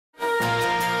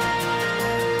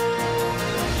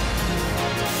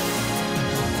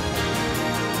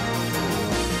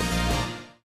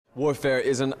Warfare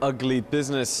is an ugly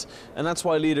business, and that's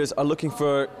why leaders are looking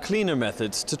for cleaner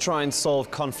methods to try and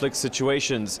solve conflict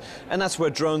situations. And that's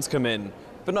where drones come in.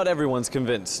 But not everyone's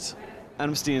convinced.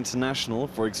 Amnesty International,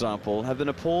 for example, have been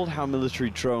appalled how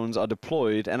military drones are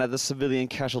deployed and at the civilian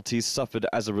casualties suffered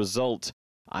as a result.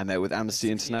 I met with Amnesty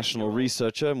International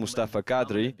researcher Mustafa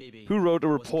Qadri, who wrote a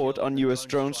report on US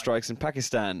drone strikes in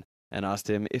Pakistan, and asked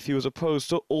him if he was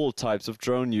opposed to all types of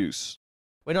drone use.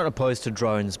 We're not opposed to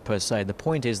drones per se. The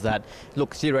point is that,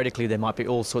 look, theoretically there might be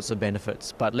all sorts of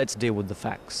benefits, but let's deal with the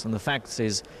facts. And the fact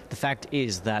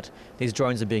is that these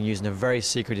drones are being used in a very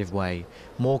secretive way.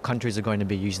 More countries are going to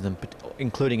be using them,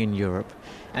 including in Europe.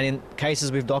 And in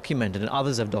cases we've documented and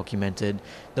others have documented,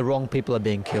 the wrong people are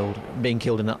being killed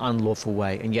in an unlawful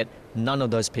way, and yet none of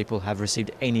those people have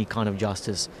received any kind of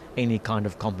justice, any kind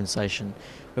of compensation.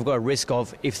 We've got a risk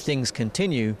of, if things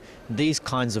continue, these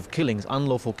kinds of killings,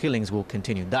 unlawful killings, will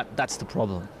continue. That's the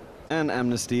problem. And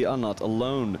Amnesty are not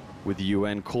alone, with the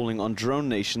UN calling on drone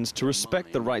nations to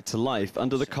respect the right to life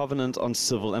under the Covenant on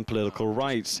Civil and Political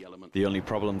Rights. The only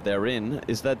problem therein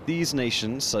is that these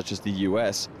nations, such as the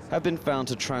US, have been found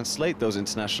to translate those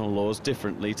international laws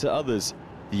differently to others.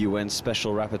 The UN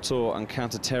Special Rapporteur on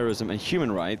Counterterrorism and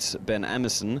Human Rights, Ben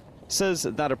Emmerson, says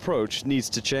that approach needs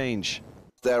to change.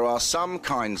 There are some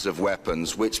kinds of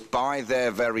weapons which, by their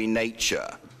very nature,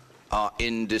 are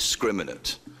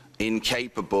indiscriminate,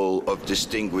 incapable of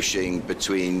distinguishing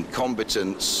between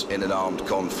combatants in an armed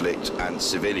conflict and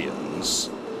civilians.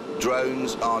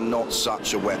 Drones are not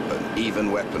such a weapon, even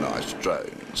weaponized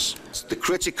drones. The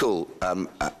critical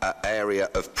area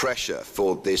of pressure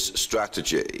for this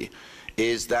strategy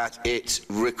is that it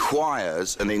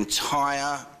requires an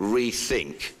entire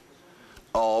rethink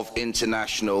of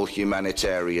international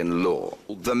humanitarian law.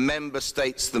 The member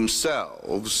states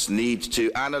themselves need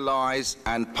to analyse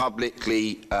and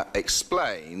publicly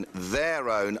explain their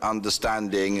own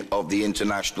understanding of the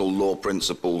international law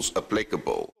principles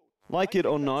applicable. Like it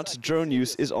or not, drone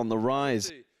use is on the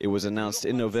rise. It was announced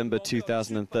in November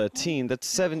 2013 that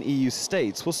 7 EU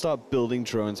states will start building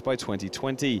drones by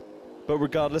 2020. But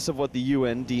regardless of what the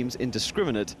UN deems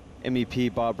indiscriminate,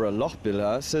 MEP Barbara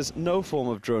Lochbihler says no form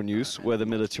of drone use, whether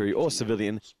military or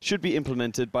civilian, should be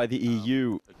implemented by the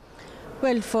EU.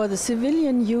 Well, for the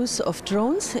civilian use of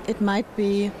drones, it might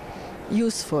be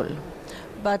useful.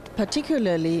 But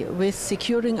particularly with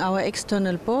securing our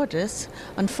external borders,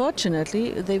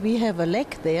 unfortunately, we have a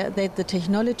lack there that the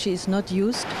technology is not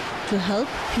used to help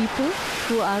people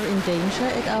who are in danger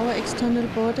at our external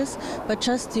borders, but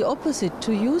just the opposite,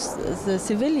 to use the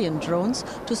civilian drones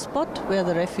to spot where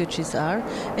the refugees are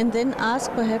and then ask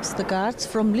perhaps the guards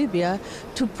from Libya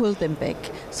to pull them back.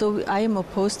 So I am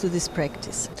opposed to this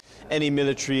practice. Any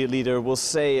military leader will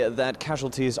say that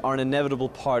casualties are an inevitable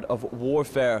part of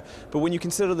warfare. But when you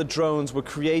consider the drones were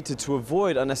created to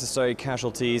avoid unnecessary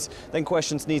casualties, then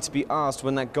questions need to be asked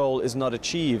when that goal is not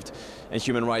achieved. And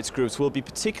human rights groups will be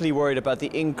particularly worried about the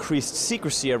increased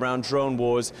secrecy around drone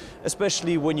wars,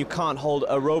 especially when you can't hold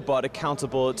a robot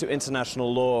accountable to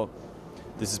international law.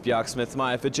 This is Bjarke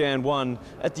Smith-Meyer for JN1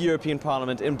 at the European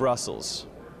Parliament in Brussels.